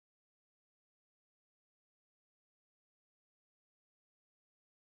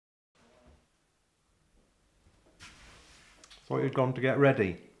Thought you'd gone to get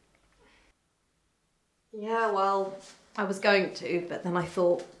ready. Yeah, well, I was going to, but then I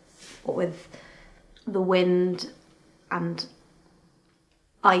thought, what with the wind and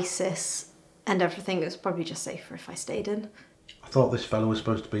ISIS and everything, it was probably just safer if I stayed in. I thought this fellow was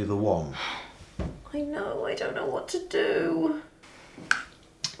supposed to be the one. I know, I don't know what to do.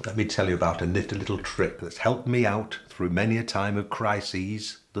 Let me tell you about a nifty little trick that's helped me out through many a time of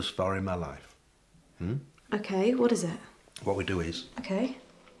crises thus far in my life. Okay, what is it? What we do is... Okay,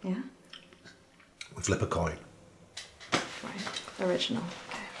 yeah. We flip a coin. Right, original.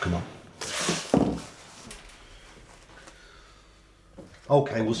 Okay. Come on.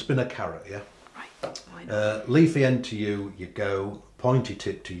 Okay, we'll spin a carrot, yeah? Right, why not? Leafy end to you, you go. Pointy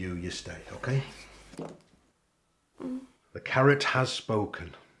tip to you, you stay, okay? The carrot has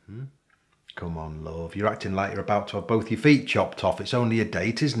spoken. Come on, love. You're acting like you're about to have both your feet chopped off. It's only a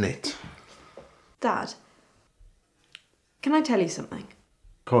date, isn't it? Dad, can I tell you something?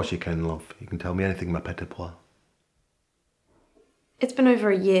 Of course you can, love. You can tell me anything, ma petit pois. It's been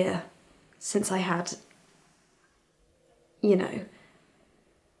over a year since I had, you know...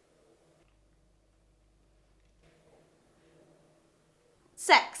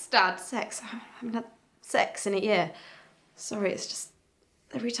 Sex, Dad, sex. I haven't had sex in a year. Sorry, it's just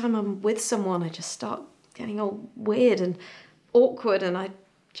every time I'm with someone I just start getting all weird and awkward, and I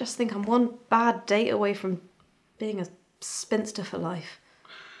just think I'm one bad date away from being a spinster for life.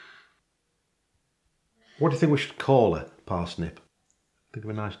 What do you think we should call her, Parsnip? Think of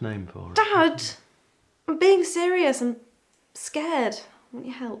a nice name for her. Dad! I'm being serious. I'm scared. I want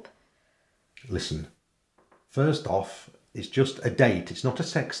your help. Listen, first off, it's just a date. It's not a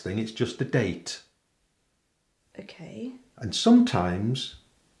sex thing, it's just a date. Okay. And sometimes,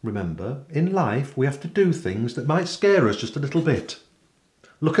 remember, in life we have to do things that might scare us just a little bit.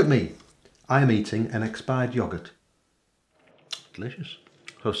 Look at me. I am eating an expired yoghurt. Delicious.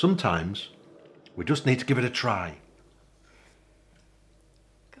 So sometimes we just need to give it a try.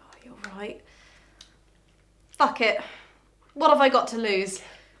 God, you're right. Fuck it. What have I got to lose?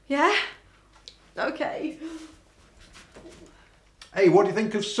 Yeah? Okay. Hey, what do you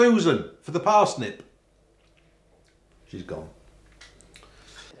think of Susan for the parsnip? She's gone.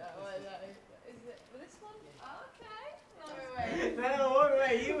 No,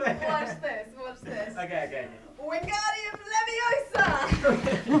 wait, you wait. Watch this. Okay. Wingardium Leviosa!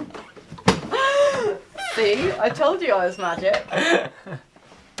 See, I told you I was magic.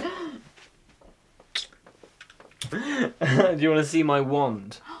 Do you want to see my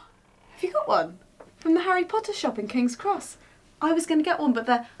wand? Have you got one? From the Harry Potter shop in King's Cross. I was going to get one, but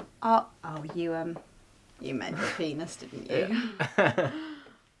they're... Oh, you meant your penis, didn't you?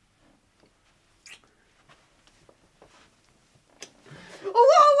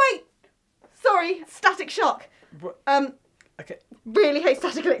 Oh, wait! Sorry, static shock. Okay. Really hate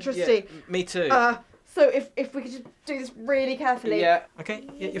static electricity. Yeah, me too. So if we could just do this really carefully. Yeah. Okay.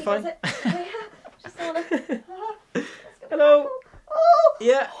 Yeah, you're fine. Just wanna... Hello. Oh.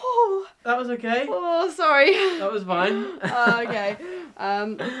 Yeah. Oh. That was okay. Oh, sorry. That was fine. Okay.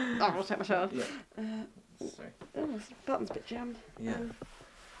 I'll take my shirt on. Yeah. Sorry. Oh, this button's a bit jammed. Yeah.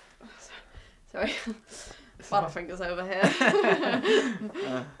 Sorry. Butterfingers over here.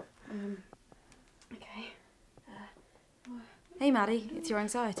 Okay. Hey, Maddy, it's your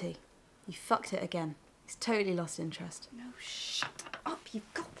anxiety. You fucked it again. He's totally lost interest. No, shut up.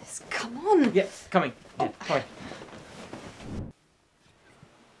 You've got this. Come on. Yeah, coming. Yeah, fine.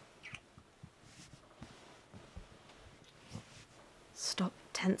 Stop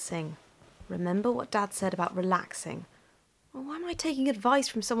tensing. Remember what Dad said about relaxing. Well, why am I taking advice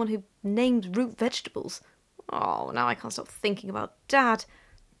from someone who names root vegetables? Oh, now I can't stop thinking about Dad.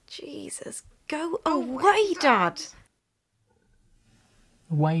 Jesus, go away, Dad.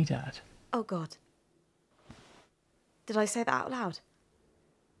 Away, Dad. Oh, God. Did I say that out loud?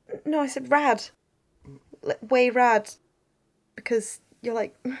 No, I said rad. Way rad. Because you're,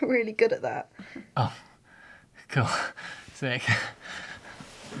 like, really good at that. Oh, cool. Sick.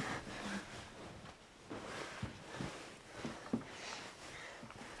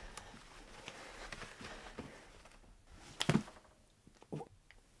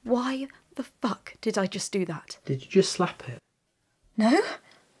 Why the fuck did I just do that? Did you just slap it? No?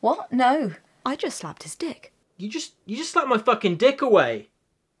 What? No. I just slapped his dick. You just slapped my fucking dick away.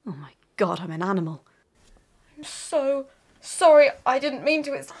 Oh my God, I'm an animal. I'm so sorry. I didn't mean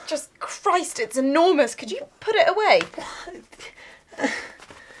to. It's just, Christ, it's enormous. Could you put it away?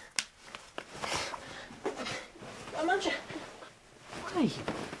 Imagine. Why?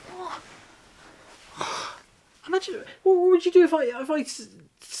 Imagine. What would you do if I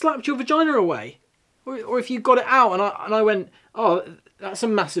slapped your vagina away? Or if you got it out and I went, oh, that's a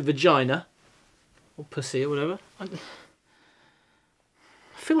massive vagina. Or pussy or whatever. I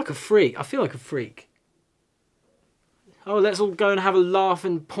feel like a freak. Oh, let's all go and have a laugh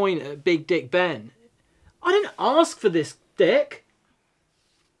and point at Big Dick Ben. I didn't ask for this, Dick.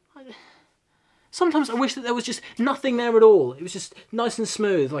 Sometimes I wish that there was just nothing there at all. It was just nice and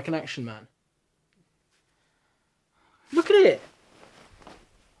smooth like an action man. Look at it.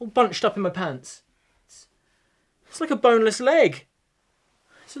 All bunched up in my pants. It's like a boneless leg.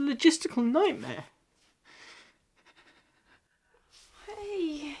 It's a logistical nightmare.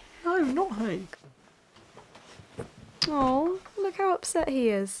 Hey. No, not Hank. Oh, look how upset he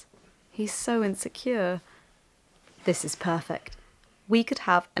is. He's so insecure. This is perfect. We could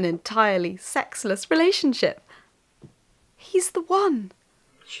have an entirely sexless relationship. He's the one.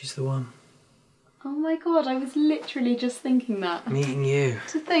 She's the one. Oh my god, I was literally just thinking that. Meeting you.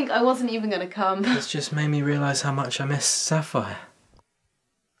 To think I wasn't even going to come. It's just made me realise how much I miss Sapphire.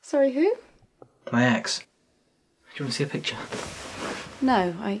 Sorry, who? My ex. Do you want to see a picture?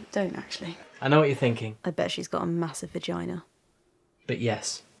 No, I don't actually. I know what you're thinking. I bet she's got a massive vagina. But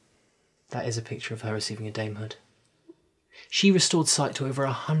yes, that is a picture of her receiving a damehood. She restored sight to over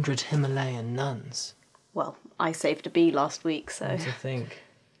 100 Himalayan nuns. Well, I saved a bee last week, so... What to think?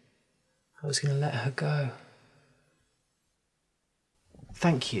 I was going to let her go.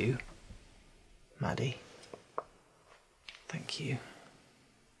 Thank you, Maddy. Thank you.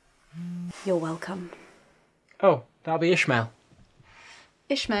 You're welcome. Oh, that'll be Ishmael.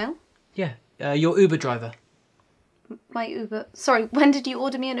 Ishmael? Yeah, your Uber driver. My Uber... Sorry, when did you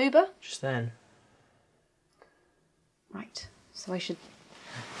order me an Uber? Just then. Right, so I should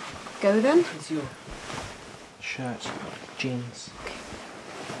go then? Here's your shirt, jeans. Okay.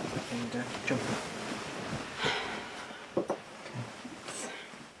 And jumper. Okay.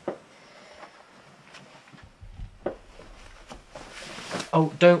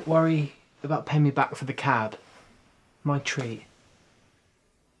 Oh, don't worry about paying me back for the cab. My treat.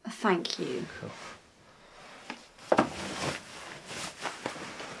 Thank you. Cool.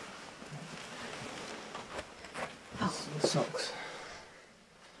 Oh. Socks.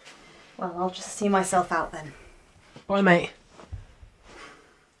 Well, I'll just see myself out then. Bye, mate.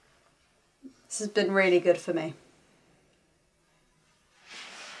 This has been really good for me.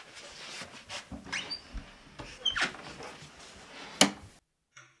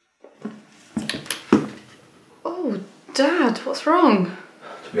 Oh, Dad, what's wrong?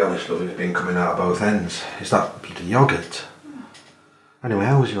 To be honest, love, it's been coming out of both ends. It's that bloody yoghurt. Anyway,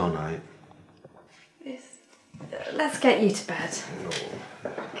 how was your night? Let's get you to bed. No.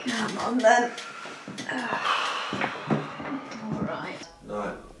 Come on then. All right.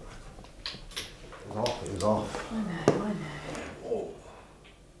 No. It was off. I know. Oh.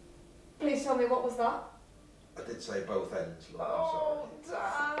 Please tell me, what was that? I did say both ends, love. Oh,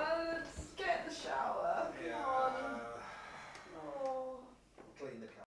 Dad, get in the shower.